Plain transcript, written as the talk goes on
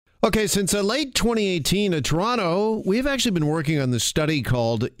Okay, since late 2018 in Toronto, we've actually been working on this study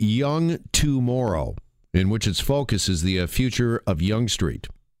called Yonge Tomorrow, in which its focus is the future of Yonge Street.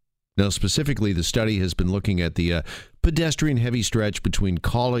 Now, specifically, the study has been looking at the pedestrian-heavy stretch between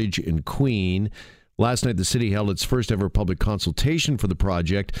College and Queen. Last night, the city held its first ever public consultation for the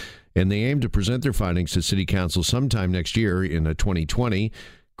project, and they aim to present their findings to City Council sometime next year in 2020.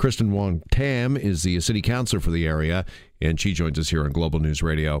 Kristen Wong-Tam is the city councillor for the area, and she joins us here on Global News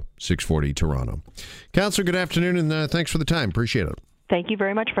Radio, 640 Toronto. Councillor, good afternoon, and thanks for the time. Appreciate it. Thank you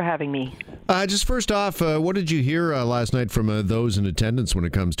very much for having me. Just first off, what did you hear last night from those in attendance when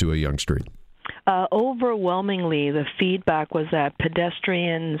it comes to Yonge Street? Overwhelmingly, the feedback was that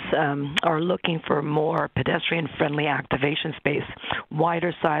pedestrians are looking for more pedestrian-friendly activation space,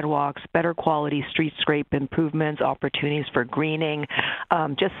 wider sidewalks, better quality streetscape improvements, opportunities for greening,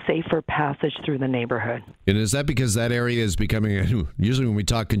 just safer passage through the neighborhood. And is that because that area is becoming, usually when we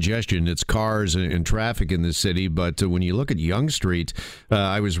talk congestion, it's cars and traffic in the city, but when you look at Yonge Street,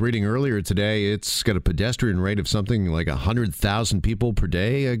 I was reading earlier today, it's got a pedestrian rate of something like 100,000 people per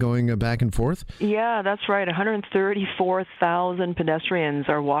day going back and forth? Yeah, that's right. 134,000 pedestrians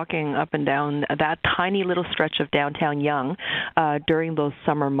are walking up and down that tiny little stretch of downtown Yonge during those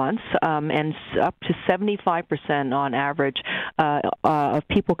summer months, and up to 75% on average of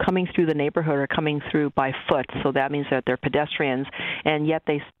people coming through the neighborhood are coming through by foot. So that means that they're pedestrians, and yet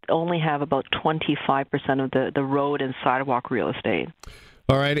they only have about 25% of the road and sidewalk real estate.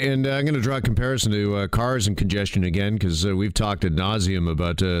 All right, and I'm going to draw a comparison to cars and congestion again, because we've talked ad nauseum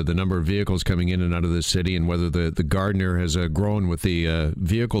about the number of vehicles coming in and out of the city and whether the Gardiner has grown with the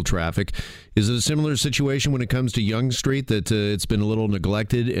vehicle traffic. Is it a similar situation when it comes to Yonge Street, that it's been a little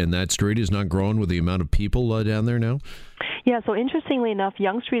neglected and that street is not grown with the amount of people down there now? Yeah, so interestingly enough,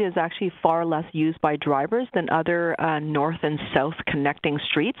 Yonge Street is actually far less used by drivers than other north and south connecting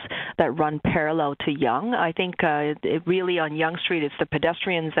streets that run parallel to Yonge. I think it really on Yonge Street, it's the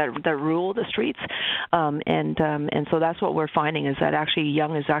pedestrians that rule the streets, and so that's what we're finding, is that actually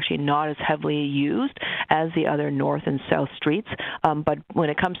Yonge is actually not as heavily used as the other north and south streets. But when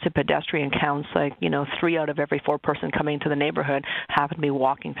it comes to pedestrian counts, 3 out of every 4 person coming to the neighborhood happen to be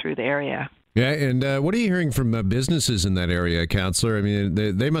walking through the area. Yeah, and what are you hearing from businesses in that area, Councillor? I mean,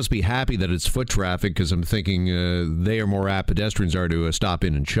 they must be happy that it's foot traffic, because I'm thinking they are more apt, pedestrians are, to stop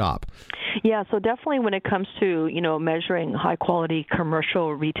in and shop. Yeah, so definitely when it comes to, measuring high-quality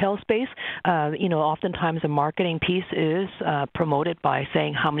commercial retail space, oftentimes the marketing piece is promoted by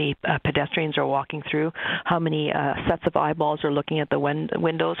saying how many pedestrians are walking through, how many sets of eyeballs are looking at the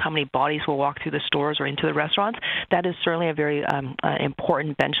windows, how many bodies will walk through the stores or into the restaurants. That is certainly a very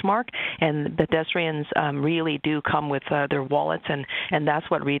important benchmark, and pedestrians really do come with their wallets, and that's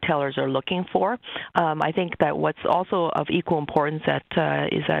what retailers are looking for. I think that what's also of equal importance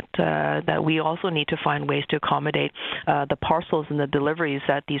is that we also need to find ways to accommodate the parcels and the deliveries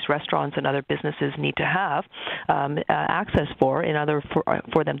that these restaurants and other businesses need to have access for in order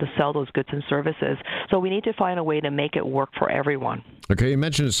for them to sell those goods and services. So we need to find a way to make it work for everyone. Okay, you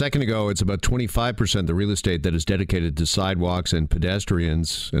mentioned a second ago it's about 25% of the real estate that is dedicated to sidewalks and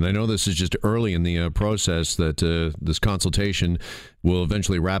pedestrians, and I know this is just early in the process, that this consultation will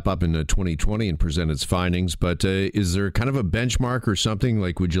eventually wrap up in 2020 and present its findings, but is there kind of a benchmark or something?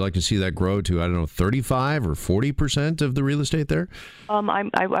 Like, would you like to see that grow to, 35 or 40% of the real estate there?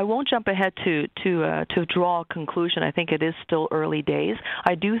 I won't jump ahead to draw a conclusion. I think it is still early days.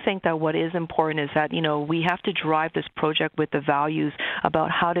 I do think that what is important is that, we have to drive this project with the values about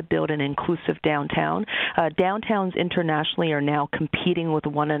how to build an inclusive downtown. Downtowns internationally are now competing with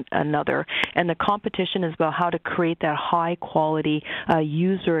one another, and the competition is about how to create that high-quality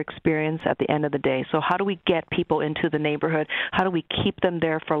user experience at the end of the day. So how do we get people into the neighborhood? How do we keep them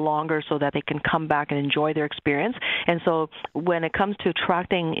there for longer so that they can come back and enjoy their experience? And so when it comes to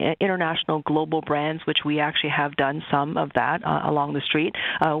attracting international global brands, which we actually have done some of that along the street,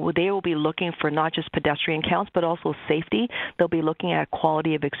 they will be looking for not just pedestrian counts, but also safety. They'll be looking at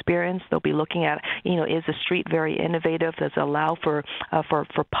quality of experience. They'll be looking at, is the street very innovative? Does it allow for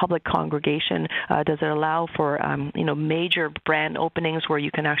public congregation? Does it allow for, major brand openings where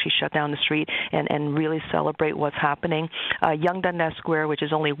you can actually shut down the street and really celebrate what's happening? Yonge Dundas Square, which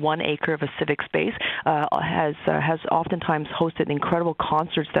is only 1 acre of a civic space, has oftentimes hosted incredible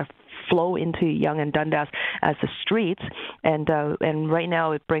concerts that flow into Yonge and Dundas as the streets, and right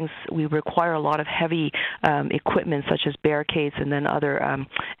now we require a lot of heavy equipment such as barricades and then other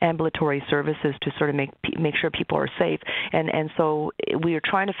ambulatory services to sort of make sure people are safe. And so we are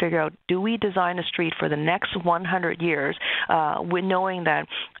trying to figure out, do we design a street for the next 100 years with knowing that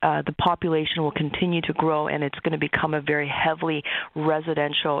the population will continue to grow and it's going to become a very heavily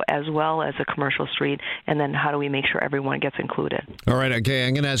residential as well as a commercial street, and then how do we make sure everyone gets included? All right, okay,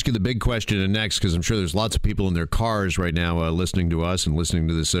 I'm going to ask you the big question next, because I'm sure there's lots of people in their cars right now listening to us and listening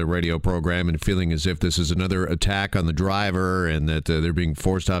to this radio program and feeling as if this is another attack on the driver and that they're being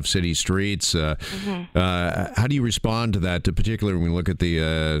forced off city streets. How do you respond to that, particularly when we look at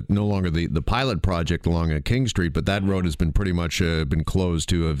the no longer the pilot project along King Street, but that road has been pretty much been closed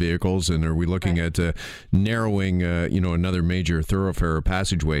to vehicles, and are we looking at narrowing another major thoroughfare or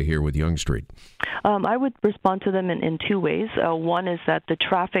passageway here with Yonge Street? I would respond to them in two ways. One is that the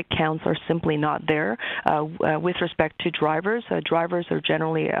traffic counts are simply not there. With respect to drivers, drivers are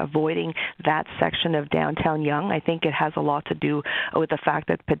generally avoiding that section of downtown Yonge. I think it has a lot to do with the fact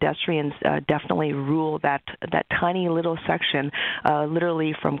that pedestrians definitely rule that tiny little section,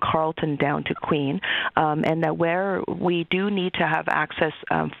 literally from Carlton down to Queen, and that where we do need to have access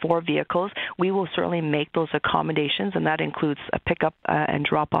for vehicles, we will certainly make those accommodations, and that includes a pickup and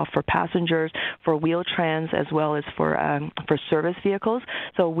drop-off for passengers, for wheel-trans, as well as for service vehicles.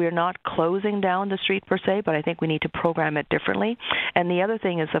 So we're not closing down the street per se, but I think we need to program it differently. And the other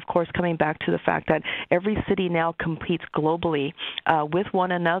thing is, of course, coming back to the fact that every city now competes globally with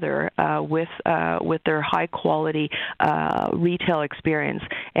one another with their high-quality retail experience.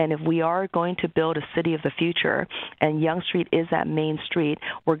 And if we are going to build a city of the future, and Yonge Street is that main street,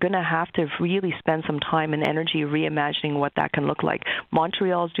 we're going to have to really spend some time and energy reimagining what that can look like.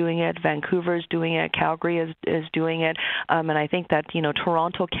 Montreal's doing it, Vancouver's doing it, Calgary is doing it, and I think that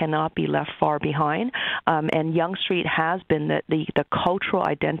Toronto cannot be left far behind. And Yonge Street has been the cultural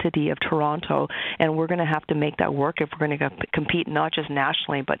identity of Toronto, and we're going to have to make that work if we're going to compete not just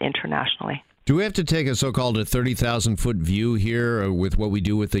nationally but internationally. Do we have to take a so-called 30,000-foot view here with what we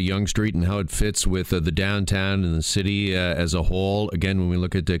do with the Yonge Street and how it fits with the downtown and the city as a whole? Again, when we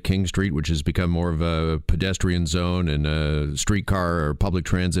look at King Street, which has become more of a pedestrian zone and a streetcar or public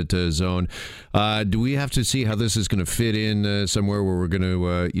transit zone, do we have to see how this is going to fit in somewhere where we're going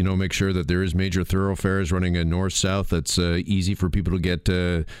to, make sure that there is major thoroughfares running north-south that's easy for people to get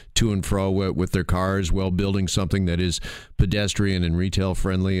to and fro with their cars, while building something that is pedestrian and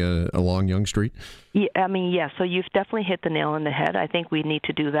retail-friendly along Yonge Street? Yeah, I mean, yes. So you've definitely hit the nail on the head. I think we need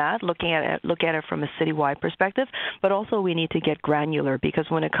to do that, look at it from a citywide perspective, but also we need to get granular, because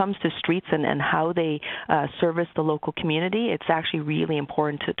when it comes to streets and how they service the local community, it's actually really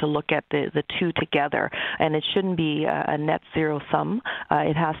important to look at the two together, and it shouldn't be a net zero sum.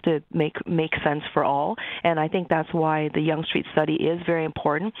 It has to make sense for all, and I think that's why the Yonge Street study is very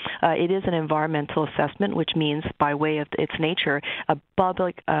important. It is an environmental assessment, which means by way of its nature, a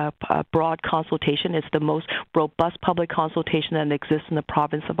public broad consultation. It's the most robust public consultation that exists in the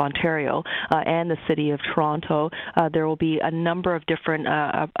province of Ontario and the city of Toronto. There will be a number of different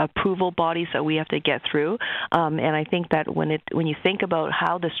approval bodies that we have to get through, and I think that when you think about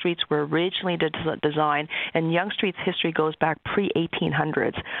how the streets were originally designed, and Yonge Street's history goes back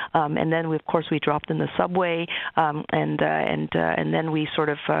pre-1800s, and then of course we dropped in the subway, and then we sort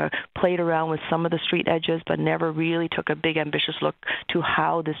of played around with some of the street edges, but never really took a big ambitious look to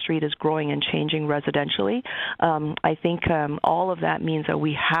how the street is growing and changing residentially. I think all of that means that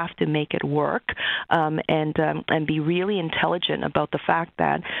we have to make it work and be really intelligent about the fact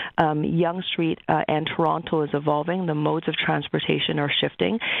that Yonge Street and Toronto is evolving. The modes of transportation are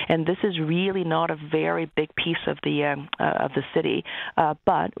shifting, and this is really not a very big piece of the city.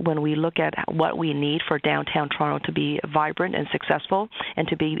 But when we look at what we need for downtown Toronto to be vibrant and successful and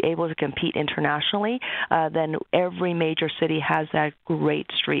to be able to compete internationally, then every major city has that great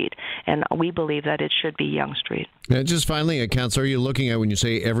street, and we believe that it should be Yonge Street. Just finally, Councillor, are you looking at, when you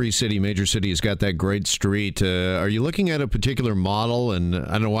say every major city has got that great street, are you looking at a particular model? And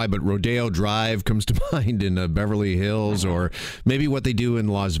I don't know why, but Rodeo Drive comes to mind in Beverly Hills, or maybe what they do in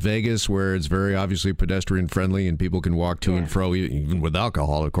Las Vegas, where it's very obviously pedestrian friendly and people can walk to and fro, even with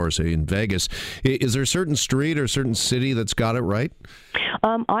alcohol, of course, in Vegas. Is there a certain street or a certain city that's got it right?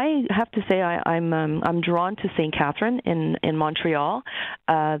 I have to say I'm drawn to St. Catherine in Montreal.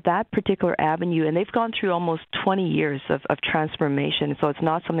 That particular avenue, and they've gone through almost 20 years of transformation, so it's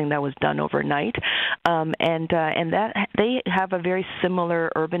not something that was done overnight. And that they have a very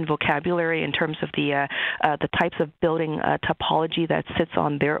similar urban vocabulary in terms of the types of building topology that sits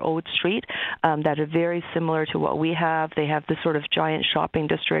on their old street that are very similar to what we have. They have this sort of giant shopping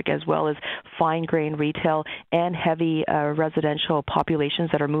district as well as fine grain retail and heavy residential populations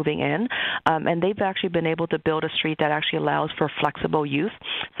that are moving in. And they've actually been able to build a street that actually allows for flexible use.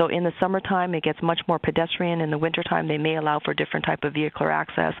 So in the summertime, it gets much more pedestrian. In the wintertime, they may allow for different type of vehicular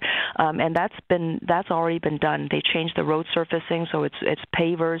access, and that's already been done. They changed the road surfacing, so it's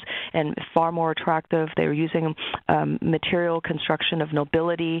pavers and far more attractive. They're using material construction of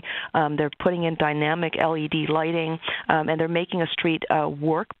nobility. They're putting in dynamic LED lighting, and they're making a street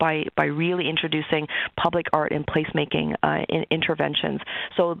work by really introducing public art and placemaking interventions.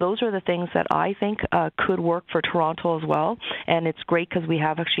 So those are the things that I think could work for Toronto as well. And it's great because we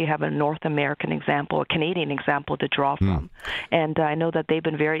actually have a North American example, a Canadian example to draw from. And I know that they've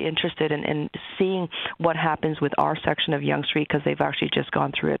been very interested in seeing what happens with our section of Yonge Street because they've actually just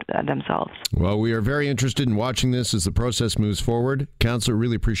gone through it themselves. Well, we are very interested in watching this as the process moves forward. Councillor,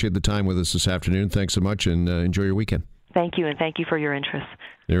 really appreciate the time with us this afternoon. Thanks so much, and enjoy your weekend. Thank you, and thank you for your interest.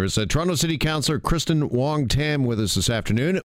 There is Toronto City Councillor Kristen Wong-Tam with us this afternoon.